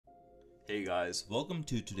Hey guys, welcome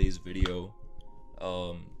to today's video.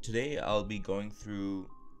 Today I'll be going through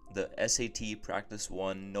the SAT Practice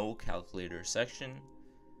 1 No Calculator section,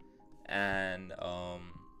 and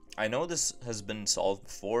I know this has been solved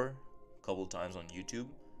before a couple times on YouTube,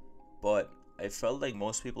 but I felt like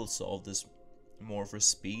most people solve this more for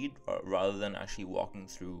speed rather than actually walking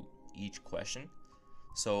through each question,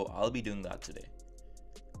 so I'll be doing that today.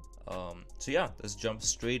 So yeah, let's jump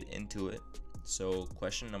straight into it. So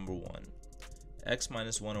question number 1. X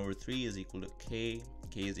minus 1 over 3 is equal to k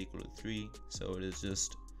is equal to 3, so it is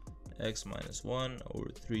just x minus 1 over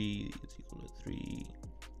 3 is equal to 3,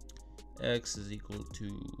 x is equal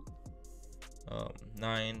to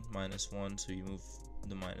 9 minus 1, so you move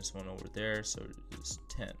the minus 1 over there, so it is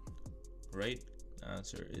 10, right? The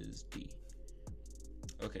answer is D.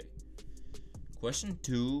 Okay, question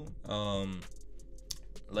 2,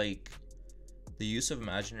 like the use of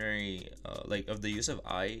imaginary of the use of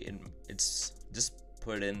I, it's just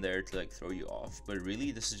put in there to like throw you off, but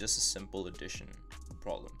really this is just a simple addition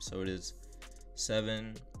problem. So it is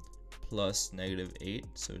 7 plus negative 8,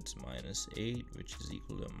 so it's minus 8, which is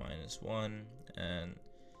equal to minus 1, and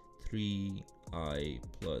 3i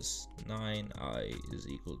plus 9i is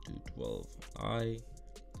equal to 12i.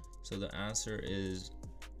 So the answer is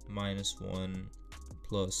minus 1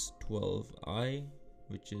 plus 12i,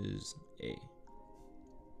 which is A.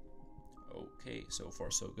 Okay, so far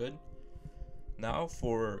so good. Now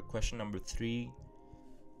for question number 3.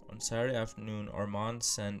 On Saturday afternoon, Armand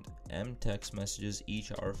sent M text messages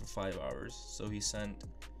each hour for 5 hours. So he sent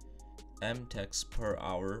M texts per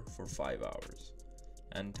hour for 5 hours.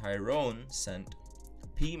 And Tyrone sent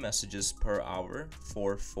P messages per hour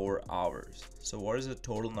for 4 hours. So what is the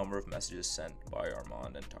total number of messages sent by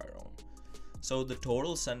Armand and Tyrone? So the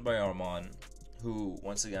total sent by Armand, who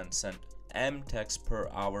once again sent M texts per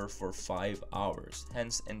hour for 5 hours.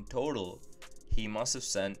 Hence, in total, he must have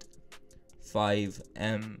sent 5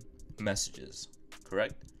 M messages,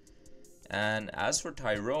 correct? And as for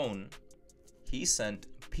Tyrone, he sent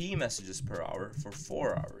P messages per hour for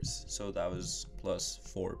 4 hours. So that was plus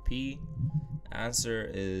 4P. Answer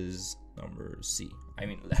is number C. I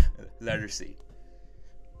mean, letter C.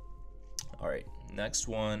 Alright, next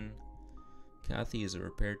one. Kathy is a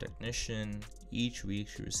repair technician. Each week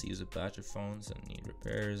she receives a batch of phones that need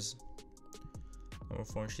repairs. The number of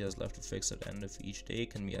phones she has left to fix at the end of each day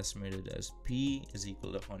can be estimated as P is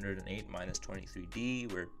equal to 108 minus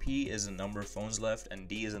 23D, where P is the number of phones left and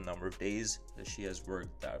D is the number of days that she has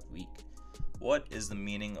worked that week. What is the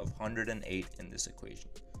meaning of 108 in this equation?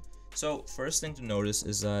 So first thing to notice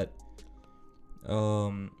is that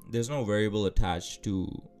there's no variable attached to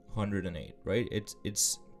 108, right?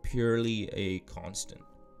 It's purely a constant.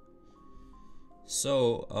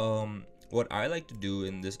 So what I like to do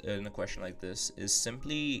in a question like this is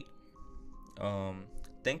simply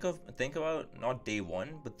think about not day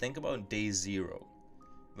 1, but think about day 0,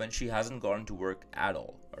 when she hasn't gone to work at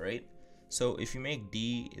all. All right, so if you make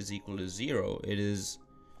D is equal to 0, it is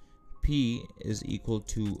P is equal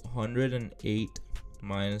to 108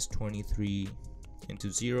 minus 23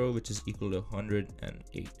 into 0, which is equal to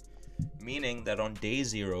 108, meaning that on day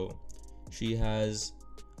 0 she has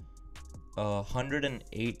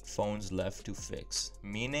 108 phones left to fix,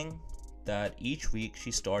 meaning that each week she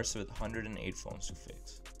starts with 108 phones to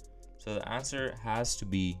fix. So the answer has to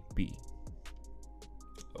be B.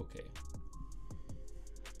 Okay,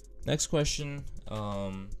 next question.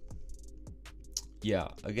 Yeah,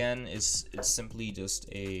 again, it's simply just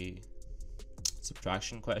a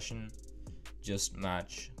subtraction question. Just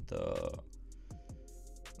match the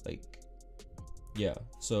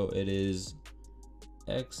so it is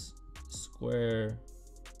x square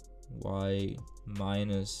y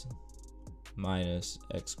minus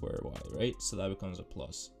x square y, right? So that becomes a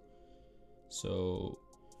plus. So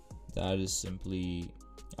that is simply,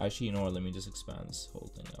 actually, you know what, let me just expand this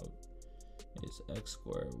whole thing out. It's x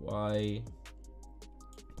square y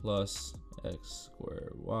plus x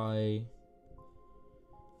square y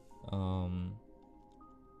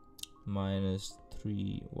minus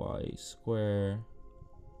 3y square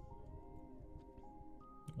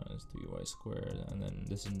minus 3y squared, and then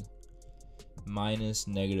this is minus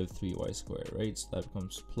negative 3y squared, right? So that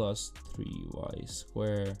becomes plus 3y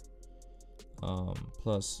square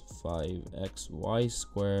plus 5xy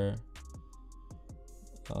square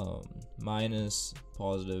minus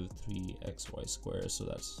positive 3xy square, so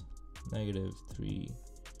that's negative 3xy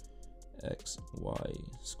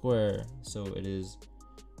square. So it is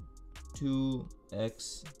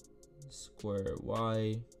 2x square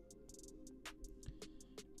y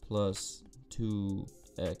plus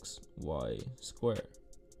 2xy square,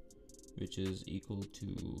 which is equal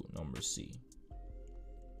to number C.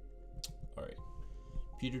 Alright.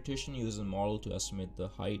 Pediatrician uses a model to estimate the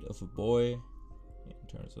height of a boy in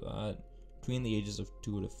terms of that between the ages of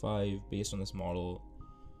 2 to 5. Based on this model,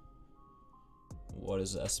 what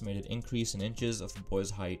is the estimated increase in inches of a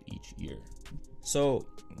boy's height each year? So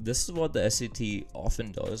this is what the SAT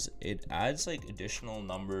often does. It adds like additional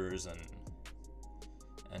numbers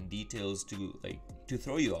and details to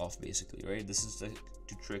throw you off, basically, right? This is like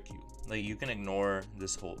to trick you. Like, you can ignore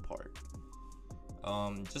this whole part.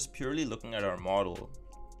 Just purely looking at our model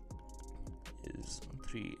is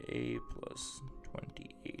 3a plus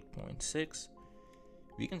 28.6.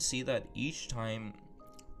 We can see that each time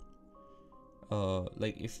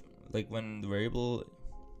when the variable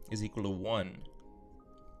is equal to 1,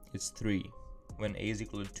 it's 3. When a is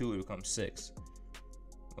equal to 2, it becomes 6.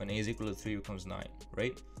 When a is equal to 3, it becomes 9,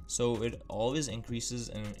 right? So it always increases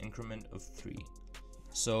in an increment of 3.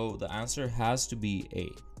 So the answer has to be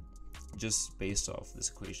A, just based off this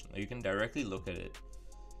equation. You can directly look at it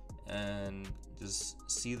and just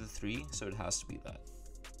see the 3, so it has to be that.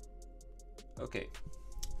 Okay,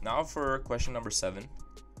 now for question number 7.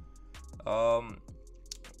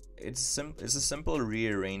 It's a simple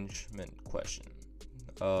rearrangement question,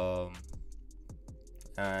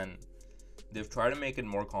 and they've tried to make it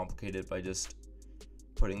more complicated by just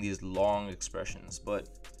putting these long expressions. But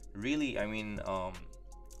really, I mean, a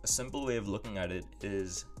simple way of looking at it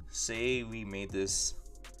is, say we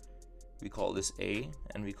call this A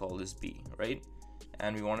and we call this B, right?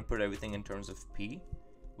 And we want to put everything in terms of P.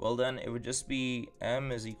 Well, then it would just be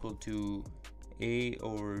M is equal to A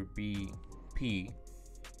over B P.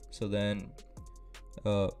 So then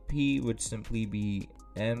P would simply be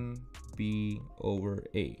MB over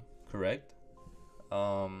A, correct?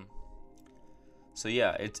 So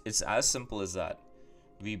yeah, it's as simple as that.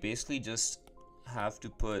 We basically just have to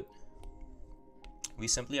put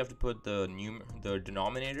the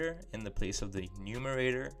denominator in the place of the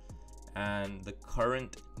numerator, and the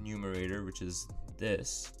current numerator, which is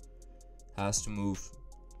this, has to move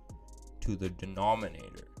to the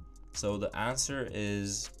denominator. So the answer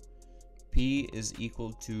is P is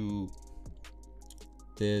equal to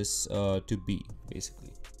this to B,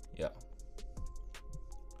 basically. Yeah.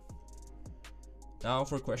 Now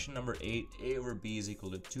for question number 8, A over B is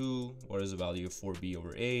equal to 2. What is the value of 4B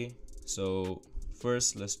over A? So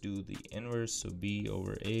first, let's do the inverse. So B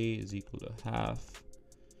over A is equal to half.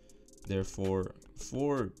 Therefore,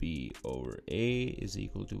 4B over A is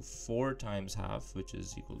equal to 4 times half, which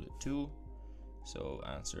is equal to 2. So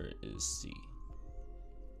answer is C.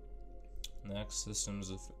 Next, systems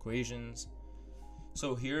of equations.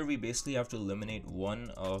 So here we basically have to eliminate one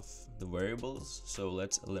of the variables. So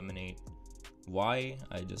let's eliminate y.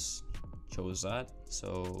 I just chose that.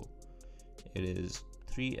 So it is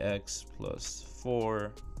 3x plus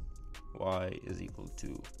 4. Y is equal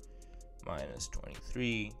to minus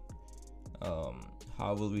 23.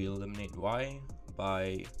 How will we eliminate y?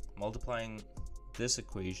 By multiplying this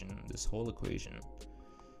whole equation,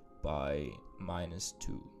 by minus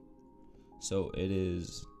 2. So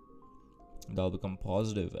that'll become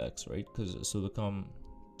positive x, right? So it'll become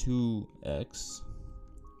 2x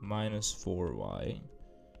minus 4y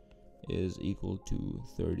is equal to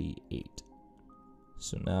 38.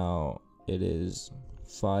 So now it is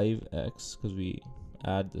 5x, because we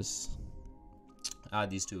add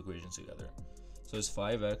these two equations together. So it's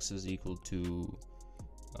 5x is equal to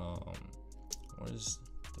what is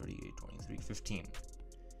 38, 23, 15.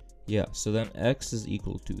 Yeah, so then x is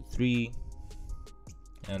equal to 3.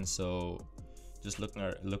 And so just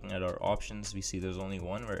looking at our options, we see there's only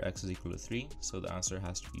one where x is equal to 3, so the answer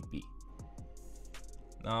has to be B.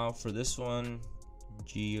 Now for this one,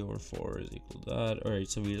 g over 4 is equal to that. Alright,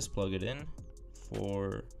 so we just plug it in.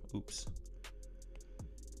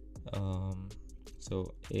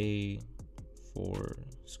 So a4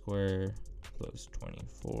 square plus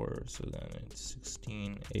 24, so then it's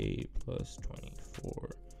 16a plus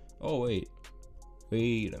 24. Oh wait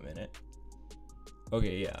a minute.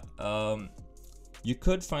 Okay, yeah, you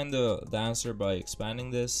could find the answer by expanding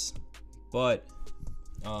this, but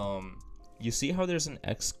you see how there's an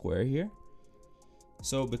x square here?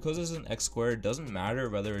 So because there's an x square, it doesn't matter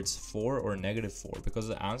whether it's 4 or negative 4, because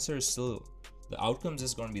the answer is still, the outcome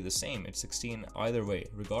is going to be the same. It's 16 either way,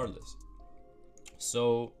 regardless.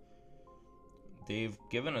 So they've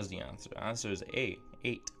given us the answer. The answer is A,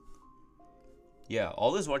 8. Yeah,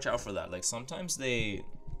 always watch out for that. Like, sometimes they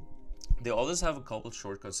always have a couple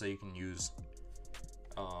shortcuts that you can use.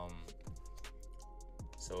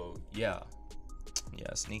 So yeah,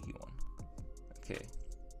 sneaky one. Okay.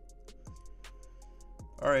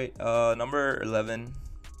 All right, number 11.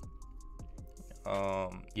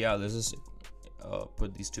 yeah, let's just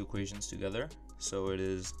put these two equations together. So it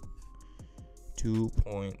is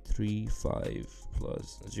 2.35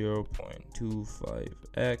 plus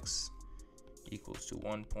 0.25x equals to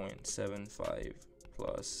 1.75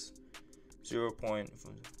 plus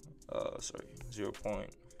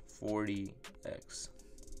 0.40x.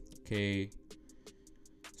 Okay,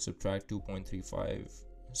 subtract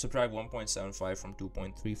 1.75 from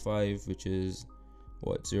 2.35, which is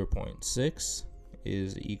what, 0.6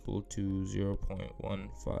 is equal to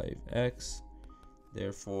 0.15x.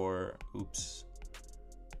 Therefore, oops,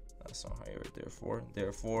 that's not how you write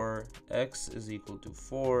therefore x is equal to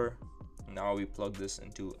 4. Now we plug this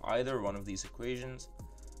into either one of these equations.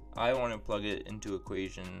 I want to plug it into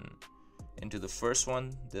the first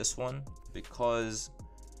one, this one, because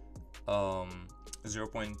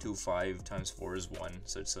 0.25 times 4 is 1,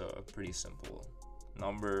 so it's a pretty simple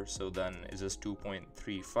number. So then it's just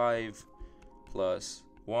 2.35 plus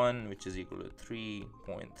 1, which is equal to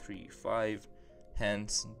 3.35.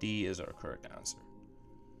 Hence, D is our correct answer.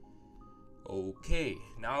 Okay,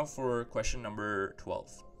 now for question number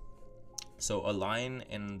 12. So a line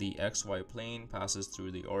in the xy plane passes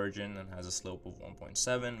through the origin and has a slope of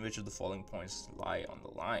 1.7. Which of the following points lies on the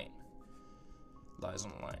line?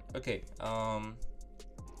 Okay,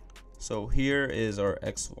 so here is our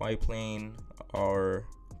xy plane, our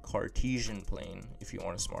Cartesian plane, if you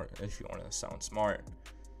want to sound smart,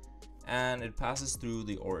 and it passes through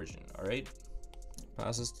the origin. All right,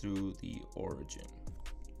 passes through the origin.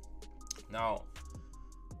 Now,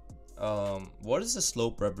 what does the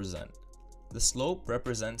slope represent? The slope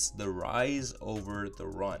represents the rise over the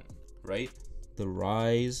run, right? The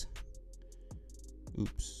rise,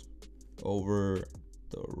 over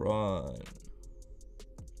the run.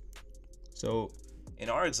 So in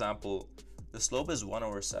our example, the slope is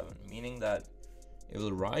 1/7, meaning that it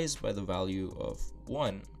will rise by the value of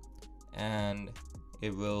 1 and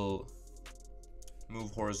it will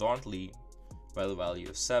move horizontally by the value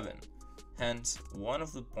of 7. Hence, one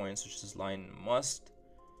of the points which this line must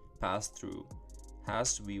pass through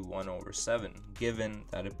has to be 1/7, given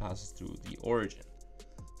that it passes through the origin.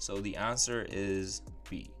 So the answer is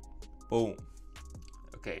B. Boom.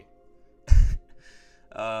 Okay.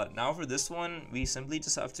 Now for this one, we simply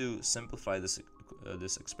just have to simplify this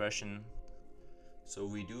expression. So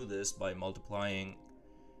we do this by multiplying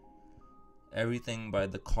everything by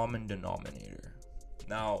the common denominator.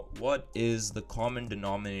 Now, what is the common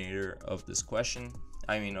denominator of this question?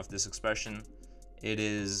 Of this expression? It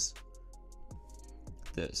is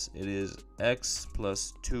this. It is x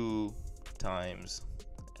plus 2 times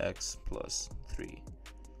x plus 3.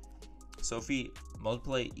 So if we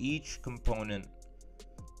multiply each component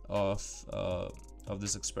of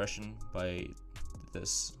this expression by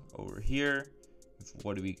this over here,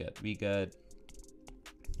 what do we get? We get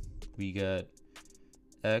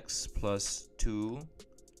x plus 2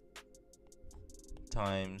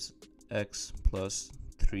 times x plus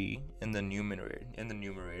 3 in the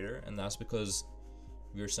numerator, and that's because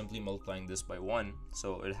we are simply multiplying this by 1,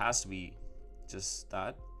 so it has to be just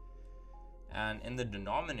that. And in the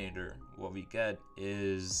denominator, what we get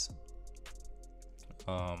is,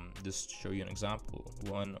 just to show you an example,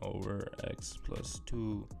 1 over x plus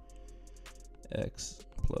 2, x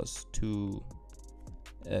plus 2,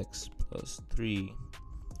 x plus 3.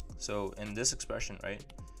 So in this expression, right,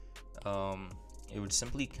 it would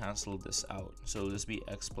simply cancel this out. So this be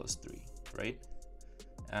x plus 3, right?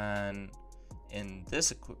 And in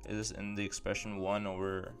this in the expression 1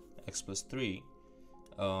 over x plus 3,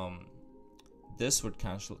 this would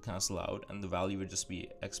cancel out, and the value would just be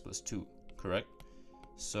x plus 2, correct?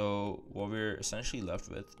 So what we're essentially left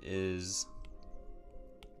with is,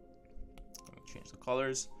 let me change the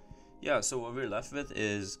colors. Yeah, so what we're left with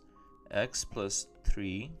is x plus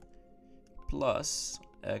 3 plus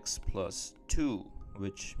x plus 2,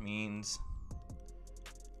 which means,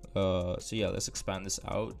 so yeah, let's expand this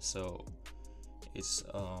out. So it's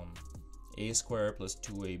a squared plus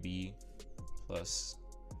 2ab plus,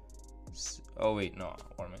 oh wait, no,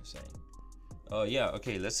 what am I saying? Yeah,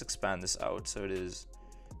 okay, let's expand this out. So it is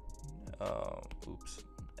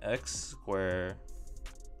x squared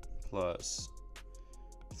plus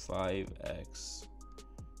 5x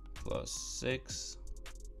plus 6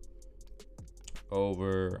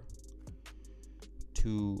 over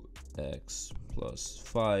 2x plus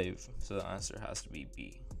 5. So the answer has to be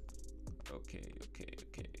B. Okay.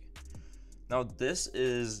 Now this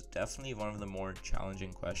is definitely one of the more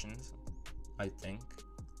challenging questions, I think.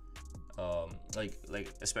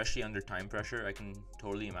 Like especially under time pressure, I can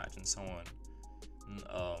totally imagine someone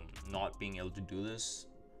not being able to do this.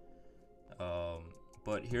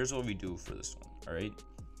 But here's what we do for this one. All right,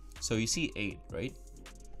 so you see 8, right?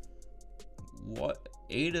 What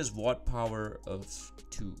 8 is what power of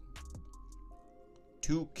 2?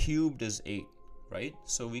 2 cubed is 8, right?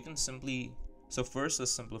 So we can simply, so first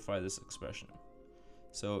let's simplify this expression.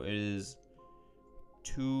 So it is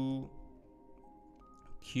 2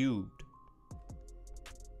 cubed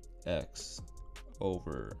x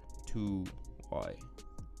over 2y.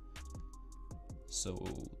 So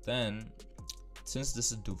then, since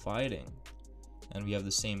this is dividing and we have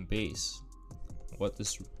the same base, what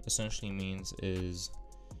this essentially means is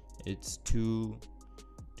it's 2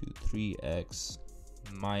 to 3x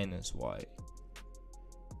minus y,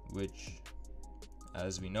 which,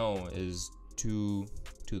 as we know, is 2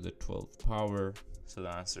 to the 12th power. So the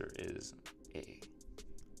answer is A.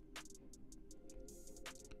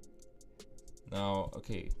 Now,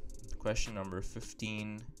 okay, question number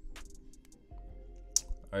 15.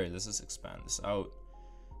 All right, let's just expand this out.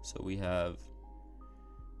 So we have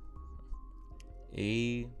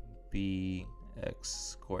abx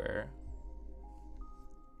squared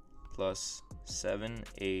plus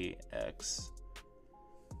 7ax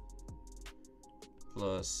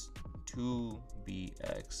plus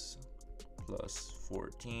 2bx plus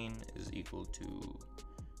 14 is equal to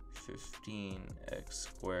 15x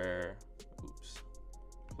squared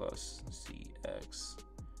plus cx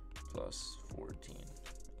plus 14.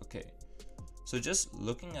 Okay, so just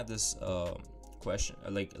looking at this question,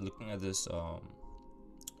 like looking at this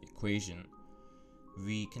equation,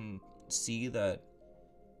 we can see that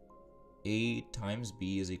a times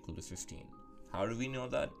b is equal to 15. How do we know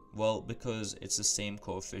that? Well, because it's the same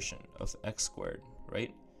coefficient of x squared,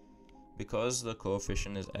 right? Because the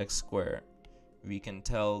coefficient is x squared, we can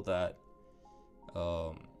tell that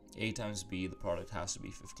a times b, the product has to be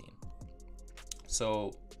 15.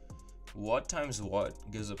 So what times what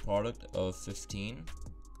gives a product of 15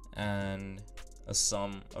 and a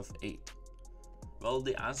sum of 8? Well,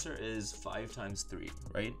 the answer is 5 times 3,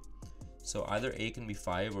 right? So either a can be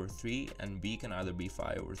 5 or 3, and b can either be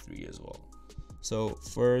 5 or 3 as well. So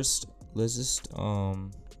first, let's just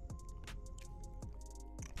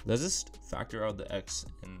factor out the x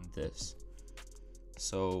in this.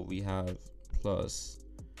 So we have plus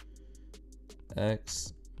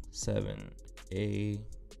x 7a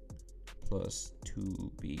plus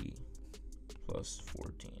 2b plus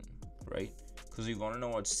 14, right? Because we want to know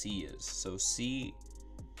what c is. So c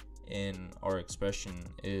in our expression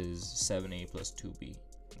is 7a plus 2b.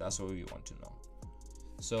 That's what we want to know.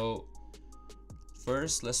 So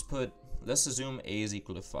first, let's assume a is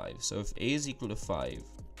equal to 5. So if a is equal to 5,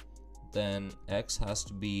 then x has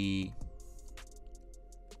to be,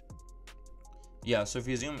 so if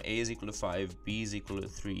you assume a is equal to 5, b is equal to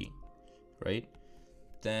 3, right?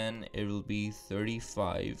 Then it will be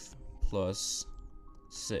 35 plus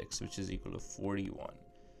 6, which is equal to 41.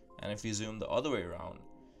 And if you zoom the other way around,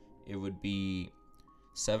 it would be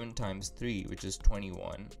 7 times 3, which is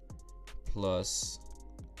 21, plus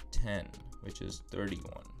 10, which is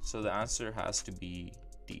 31. So the answer has to be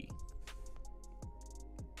D.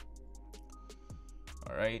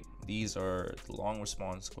 Alright, these are the long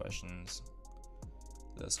response questions.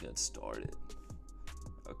 Let's get started.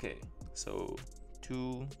 Okay, so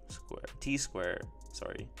t squared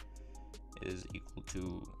is equal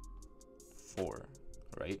to 4,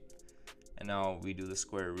 right? And now we do the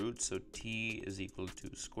square root, so t is equal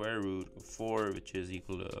to square root of 4, which is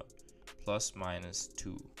equal to plus minus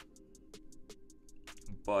 2.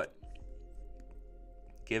 But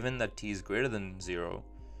given that t is greater than 0,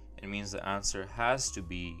 it means the answer has to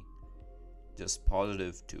be just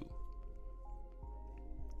positive 2.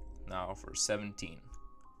 Now for 17.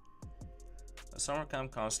 A summer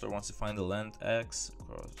camp counselor wants to find the length x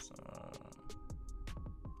across.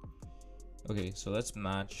 Okay, so let's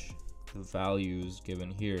match the values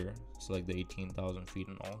given here, so like the 18,000 feet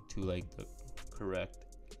and all, to like the correct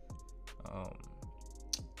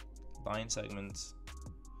line segments.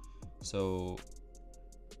 So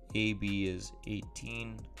AB is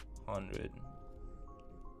 1800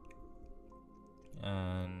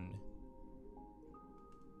 and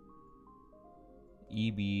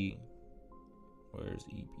EB, where's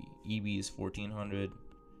EB? EB is 1400.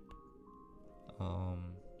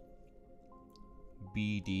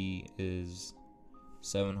 BD is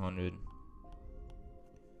 700,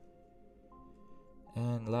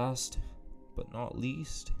 and last but not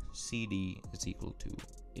least, CD is equal to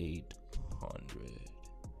 800.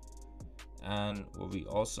 And what we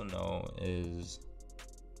also know is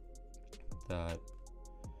that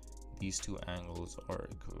these two angles are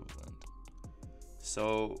equivalent.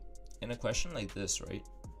 So in a question like this, right,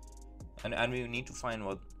 and we need to find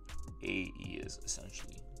what AE is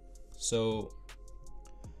essentially. So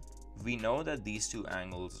we know that these two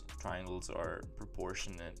triangles are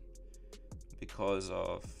proportionate because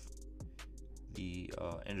of the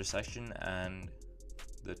intersection and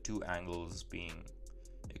the two angles being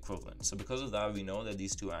equivalent. So because of that, we know that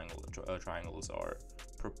these two triangles are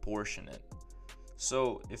proportionate.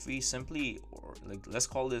 So if we simply, let's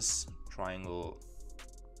call this triangle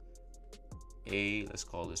A, let's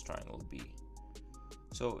call this triangle B.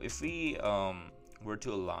 So if we were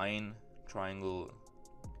to align triangle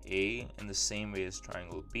A in the same way as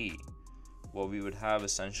triangle B, what we would have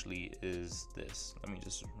essentially is this. Let me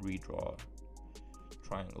just redraw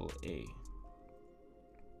triangle A.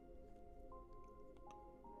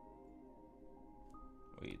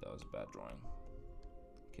 Wait, that was a bad drawing.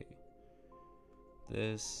 Okay.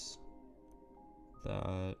 This,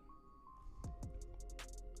 that.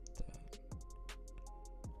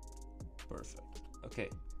 Perfect. Okay.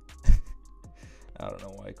 I don't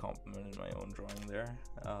know why I complimented my own drawing there.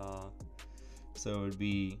 So it would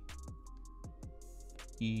be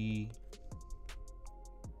E.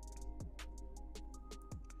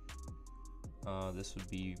 This would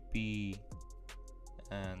be B,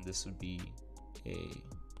 and this would be A.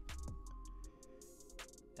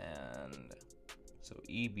 And so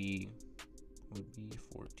EB would be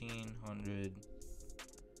 1400.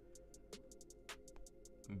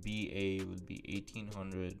 BA would be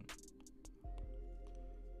 1800.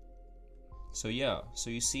 So yeah, so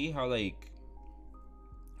you see how like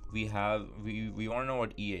we want to know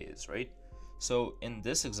what EA is, right? So in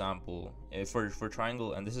this example, for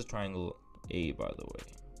triangle, and this is triangle A, by the way,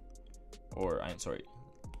 or I'm sorry,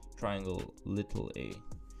 triangle little a.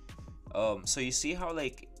 So you see how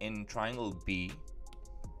like in triangle B,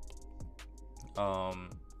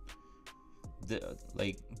 the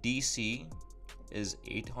like DC is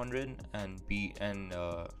 800 and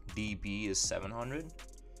DB is 700.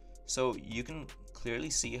 So you can clearly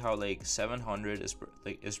see how like 700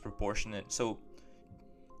 is proportionate. So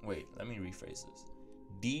wait, let me rephrase this.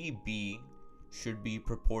 DB should be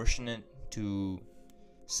proportionate to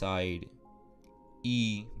side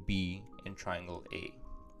EB in triangle A,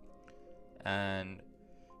 and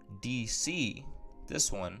DC,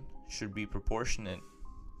 this one, should be proportionate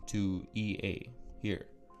to EA here.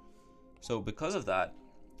 So because of that,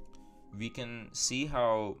 we can see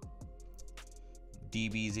how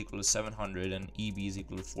DB is equal to 700 and EB is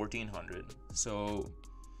equal to 1400. So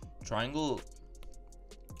triangle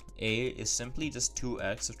A is simply just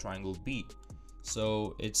 2x of triangle B.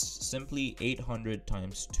 So it's simply 800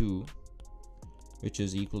 times 2, which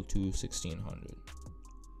is equal to 1600.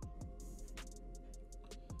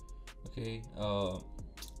 Okay,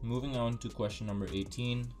 moving on to question number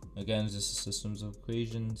 18. Again, this is systems of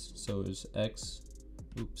equations. So it's x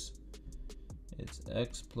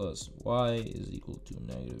plus y is equal to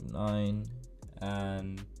 -9,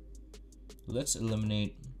 and let's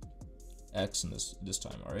eliminate x in this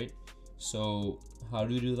time. All right, so how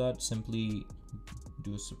do we do that? Simply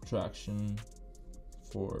do a subtraction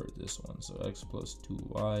for this one. So x plus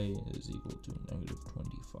 2y is equal to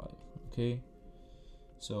 -25. Okay,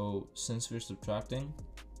 so since we're subtracting,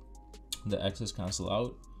 the x's cancel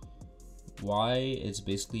out. Y is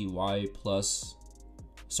basically y plus,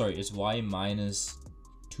 sorry, it's y minus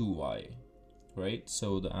 2y, right?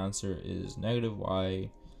 So the answer is -y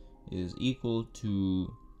is equal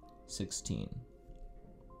to 16.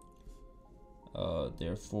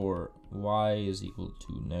 Therefore y is equal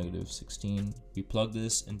to -16. We plug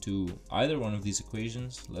this into either one of these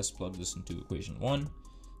equations. Let's plug this into equation 1.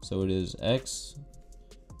 So it is x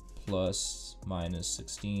plus minus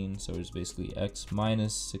 16, so it's basically x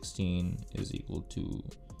minus 16 is equal to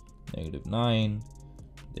 -9.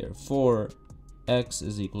 Therefore x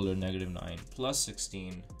is equal to -9 plus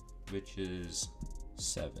 16, which is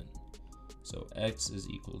 7. So x is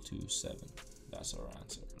equal to 7. That's our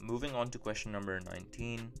answer. Moving on to question number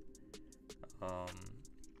 19.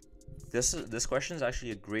 This question is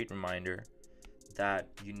actually a great reminder that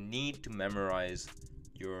you need to memorize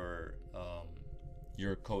your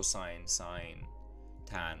cosine, sine,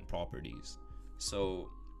 tan properties. So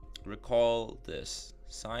recall this: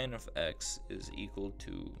 sine of x is equal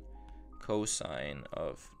to cosine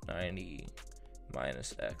of 90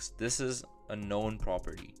 minus x. This is a known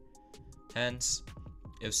property. Hence,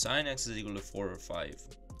 if sine x is equal to 4 or 5,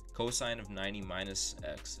 cosine of 90 minus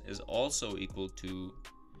x is also equal to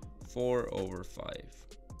 4 over 5.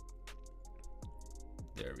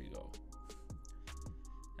 There we go.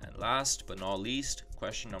 And last but not least,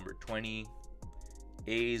 question number 20.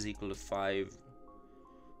 A is equal to 5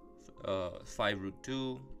 root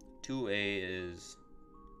 2. 2a is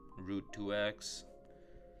root 2x.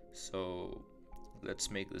 So let's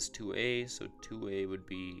make this 2a. So 2a would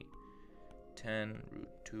be 10 root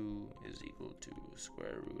 2 is equal to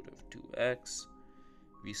square root of 2x.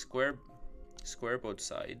 We square both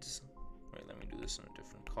sides. Right, let me do this in a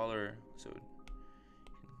different color. So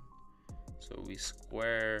we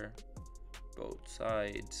square both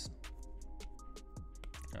sides.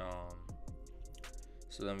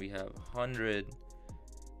 So then we have 100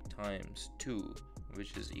 times 2,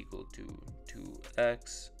 which is equal to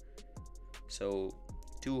 2x. So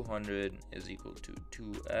 200 is equal to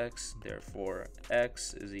 2x, therefore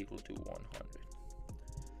x is equal to 100.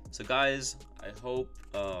 So guys, I hope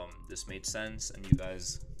this made sense and you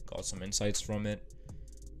guys got some insights from it.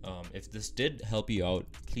 If this did help you out,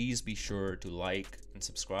 please be sure to like and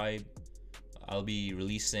subscribe. I'll be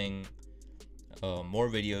releasing more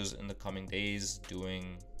videos in the coming days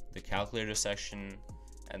doing the calculator section,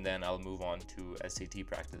 and then I'll move on to SAT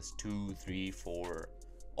practice 2, 3, 4,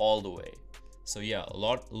 all the way. So yeah, a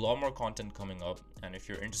lot more content coming up, and if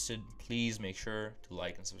you're interested, please make sure to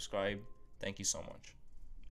like and subscribe. Thank you so much.